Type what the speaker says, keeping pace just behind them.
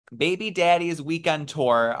Baby Daddy's weekend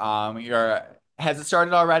tour. Has it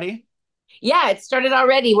started already? Yeah, it started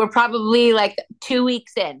already. We're probably like 2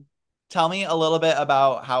 weeks in. Tell me a little bit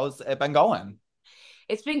about how's it been going.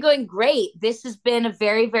 It's been going great. This has been a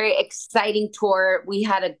very, very exciting tour. We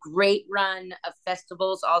had a great run of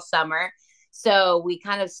festivals all summer. So we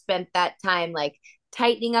kind of spent that time like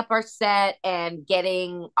tightening up our set and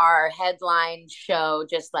getting our headline show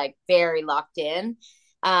just like very locked in.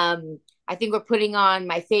 I think we're putting on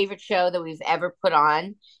my favorite show that we've ever put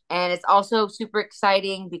on. And it's also super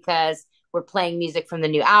exciting because we're playing music from the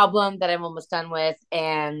new album that I'm almost done with.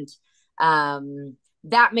 And um,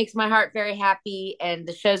 that makes my heart very happy. And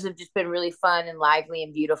the shows have just been really fun and lively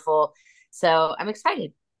and beautiful. So I'm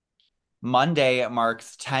excited. Monday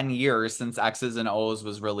marks 10 years since X's and O's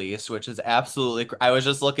was released, which is I was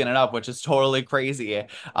just looking it up, which is totally crazy.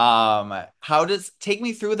 How does take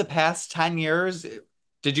me through the past 10 years?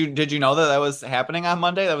 Did you know that was happening on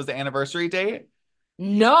Monday? That was the anniversary date?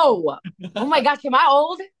 No. Oh my gosh, am I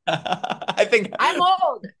old? I think I'm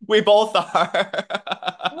old. we both are.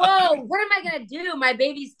 Whoa, what am I gonna do? My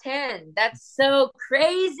baby's 10. That's so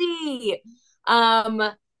crazy. Um,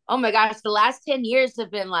 oh my gosh, the last 10 years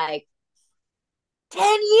have been like 10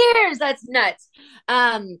 years. That's nuts.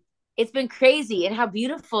 Um, it's been crazy and how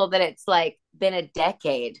beautiful that it's like been a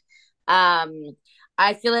decade. Um,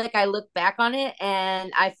 I feel like I look back on it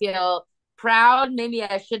and I feel proud. Maybe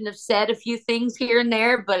I shouldn't have said a few things here and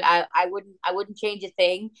there, but I wouldn't change a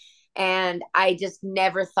thing. And I just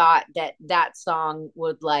never thought that that song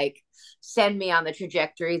would like send me on the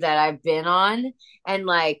trajectory that I've been on. And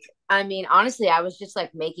like, I mean, honestly, I was just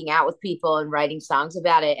like making out with people and writing songs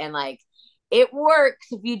about it. And like, it works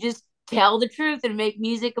if you just tell the truth and make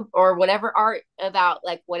music or whatever art about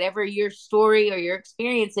like whatever your story or your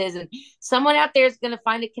experience is, and someone out there is going to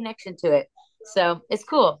find a connection to it. So it's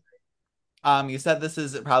cool. You said this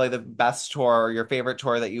is probably the best tour or your favorite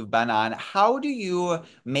tour that you've been on. How do you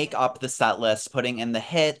make up the set list, putting in the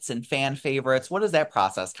hits and fan favorites? What does that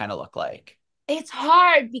process kind of look like? It's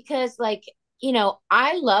hard because like,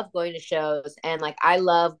 I love going to shows and like I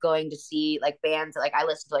love going to see like bands. Like I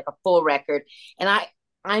listen to like a full record, and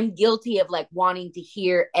I'm guilty of like wanting to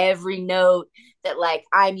hear every note that like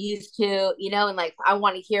I'm used to, and like I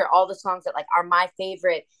want to hear all the songs that like are my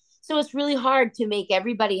favorite. So it's really hard to make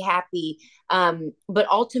everybody happy. But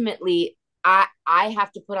ultimately I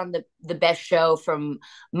have to put on the best show from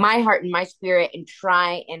my heart and my spirit and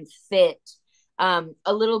try and fit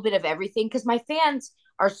a little bit of everything because my fans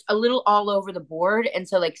are a little all over the board. And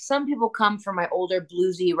so, like, some people come from my older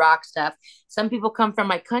bluesy rock stuff, some people come from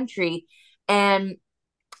my country, and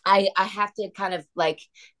I have to kind of like,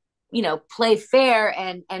 play fair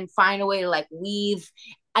and find a way to like weave.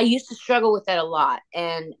 I used to struggle with that a lot.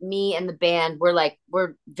 And me and the band,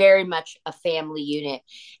 we're very much a family unit.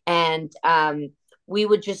 And we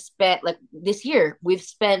would just spend like this year, we've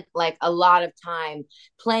spent like a lot of time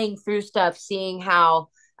playing through stuff, seeing how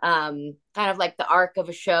kind of like the arc of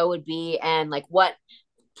a show would be and like what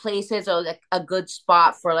places are like a good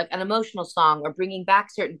spot for like an emotional song or bringing back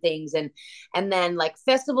certain things. And then like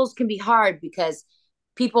festivals can be hard because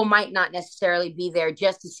people might not necessarily be there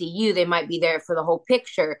just to see you, they might be there for the whole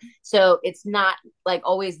picture. So it's not like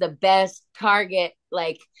always the best target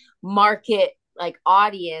like market like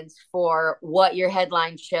audience for what your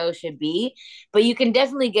headline show should be, but you can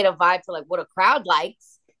definitely get a vibe for like what a crowd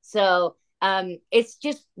likes. So it's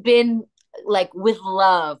just been like with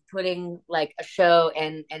love putting like a show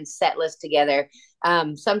and set list together.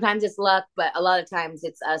 Sometimes it's luck, but a lot of times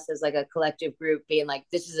it's us as like a collective group being like,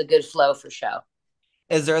 this is a good flow for show.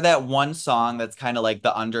 Is there that one song that's kind of like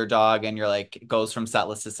the underdog and you're like goes from set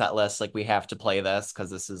list to set list, like we have to play this because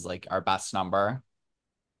this is like our best number?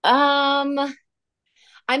 um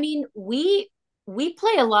I mean, we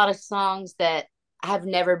play a lot of songs that have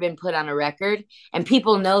never been put on a record and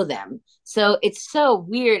people know them. So it's so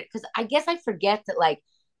weird because I guess I forget that like,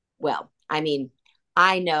 well, I mean,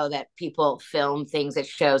 I know that people film things at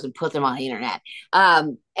shows and put them on the internet.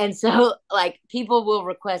 And so like people will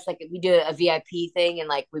request like if we do a VIP thing and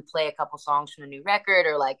like we play a couple songs from a new record,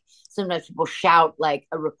 or like sometimes people shout like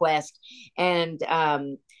a request. And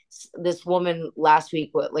this woman last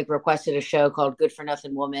week like requested a show called Good for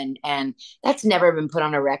Nothing Woman, and that's never been put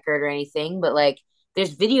on a record or anything, but like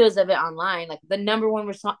there's videos of it online. Like the number one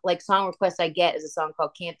like song request I get is a song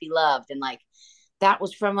called Can't Be Loved, and like that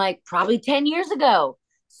was from like probably 10 years ago.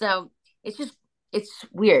 So it's just, it's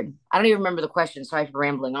weird. I don't even remember the question. Sorry for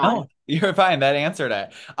rambling on. No, you're fine. That answered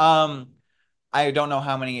it. I don't know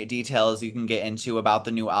how many details you can get into about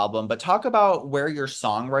the new album, but talk about where your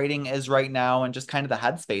songwriting is right now and just kind of the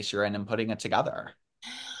headspace you're in and putting it together.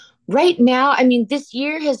 Right now, I mean, this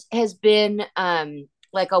year has been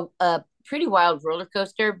like a pretty wild roller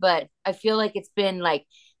coaster, but I feel like it's been like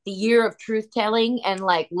the year of truth telling and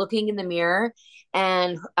like looking in the mirror.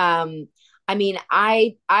 And I mean,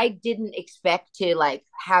 I didn't expect to like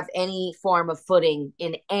have any form of footing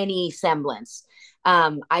in any semblance.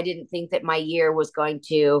 I didn't think that my year was going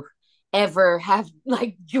to ever have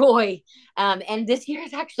like joy. And this year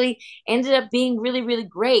has actually ended up being really, really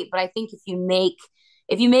great. But I think if you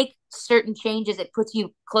make certain changes, it puts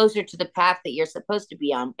you closer to the path that you're supposed to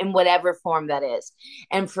be on in whatever form that is.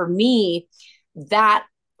 And for me, that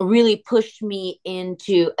really pushed me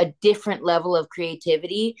into a different level of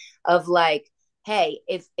creativity of like, hey,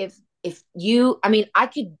 if you, I mean, I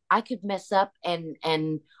could mess up and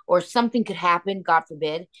or something could happen, god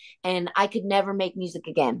forbid, and I could never make music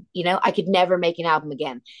again, I could never make an album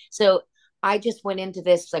again. So I just went into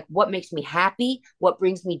this like, what makes me happy, what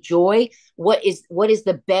brings me joy, what is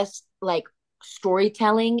the best like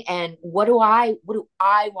storytelling, and what do I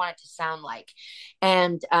want it to sound like.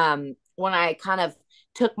 And when I kind of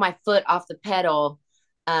took my foot off the pedal,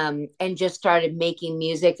 and just started making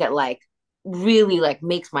music that like really like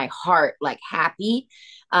makes my heart like happy.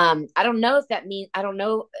 I don't know if that means, I don't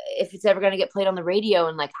know if it's ever going to get played on the radio,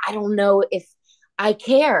 and like I don't know if I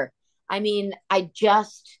care. I mean, I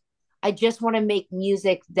just want to make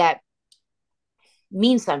music that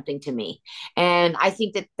means something to me. And I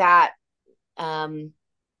think that um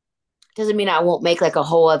doesn't mean I won't make like a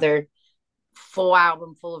whole other full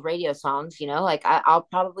album full of radio songs, like I'll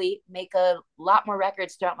probably make a lot more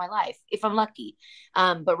records throughout my life if I'm lucky.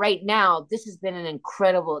 But right now, this has been an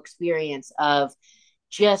incredible experience of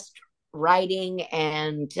just writing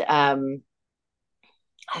and I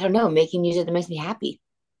don't know, making music that makes me happy.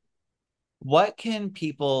 What can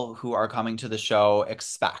people who are coming to the show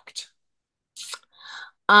expect?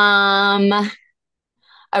 Um,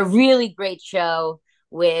 a really great show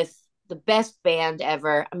with the best band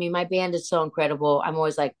ever. I mean, my band is so incredible. I'm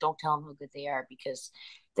always like, don't tell them how good they are because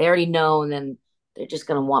they already know, and then they're just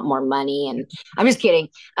gonna want more money. And I'm just kidding.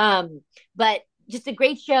 But just a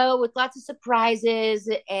great show with lots of surprises,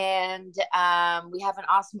 and we have an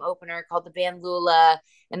awesome opener called the band Lula,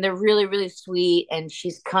 and they're really, really sweet. And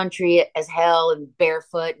she's country as hell and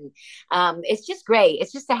barefoot, and it's just great.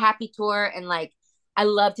 It's just a happy tour, and like I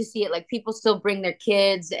love to see it. Like people still bring their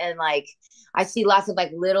kids, and like I see lots of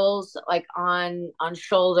like littles like on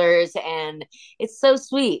shoulders, and it's so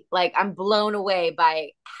sweet. Like I'm blown away by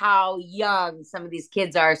how young some of these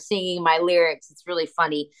kids are singing my lyrics. It's really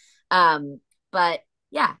funny. But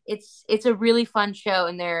yeah, it's a really fun show,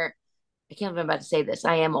 and I can't believe I'm about to say this.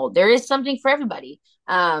 I am old. There is something for everybody.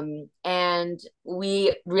 And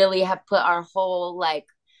we really have put our whole like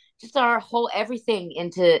just our whole everything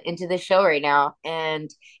into this show right now, and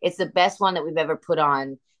it's the best one that we've ever put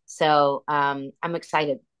on. So I'm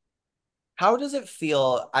excited. How does it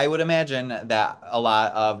feel? I would imagine that a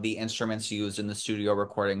lot of the instruments used in the studio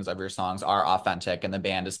recordings of your songs are authentic and the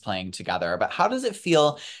band is playing together. But how does it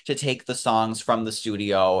feel to take the songs from the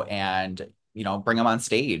studio and, bring them on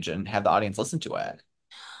stage and have the audience listen to it?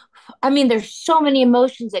 I mean, there's so many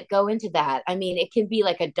emotions that go into that. I mean, it can be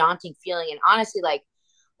like a daunting feeling, and honestly, like,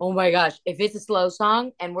 oh my gosh, if it's a slow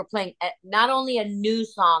song and we're playing not only a new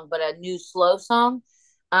song but a new slow song,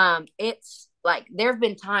 it's like there have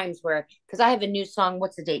been times where, because I have a new song.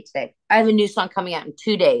 What's the date today? I have a new song coming out in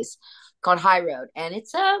 2 days called High Road, and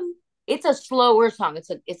it's a slower song.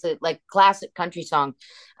 It's a like classic country song,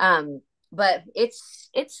 but it's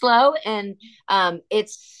slow, and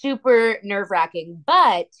it's super nerve wracking,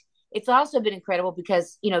 but it's also been incredible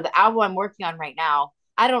because the album I'm working on right now,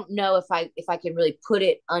 I don't know if I can really put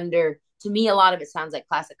it under. To me, a lot of it sounds like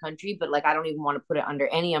classic country, but like I don't even want to put it under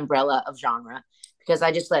any umbrella of genre because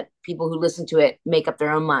I just let people who listen to it make up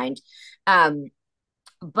their own mind. Um,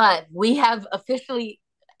 but we have officially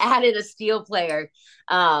added a steel player,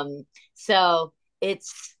 so it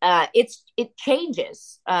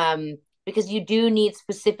changes, because you do need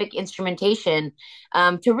specific instrumentation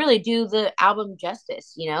to really do the album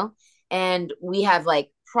justice, and we have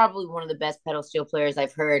like probably one of the best pedal steel players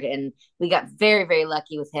I've heard, and we got very, very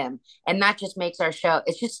lucky with him, and that just makes our show.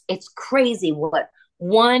 It's crazy what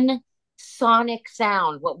one sonic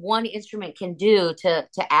sound, what one instrument can do to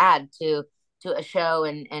add to a show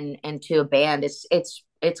and to a band.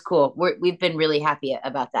 It's cool. We've been really happy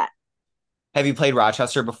about that. Have you played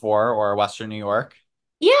Rochester before or Western New York?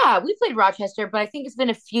 Yeah, we played Rochester, but I think it's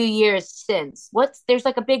been a few years since. There's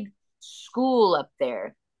like a big school up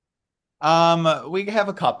there. We have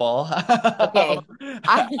a couple. Okay.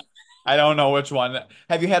 I I don't know which one.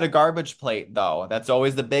 Have you had a garbage plate though? That's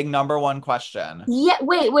always the big number one question. Yeah,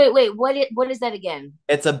 wait. What is that again?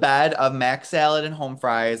 It's a bed of mac salad and home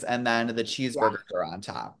fries, and then the Yeah. cheeseburgers are on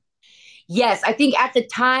top. Yes, I think at the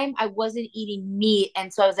time I wasn't eating meat,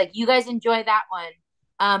 and so I was like, "You guys enjoy that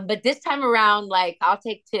one." But this time around, like, I'll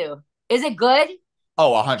take two. Is it good?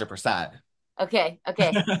 Oh, 100%. Okay.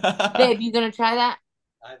 Babe, you gonna try that?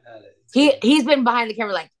 He's been behind the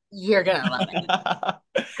camera, like, you're gonna love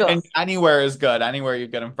it. Cool. And anywhere is good. Anywhere you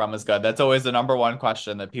get them from is good. That's always the number one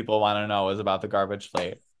question that people want to know is about the garbage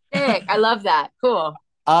plate. Sick. I love that. Cool.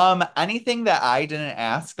 Anything that I didn't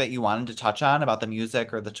ask that you wanted to touch on about the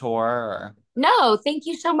music or the tour or No, thank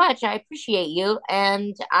you so much. I appreciate you,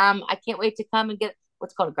 and I can't wait to come and get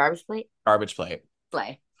what's called a garbage plate. garbage plate?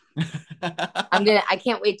 Slay. I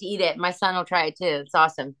can't wait to eat it. My son will try it too. It's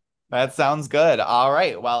awesome. That sounds good. All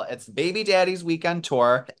right. Well, it's Baby Daddy's weekend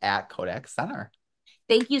tour at Kodak Center.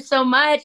 Thank you so much.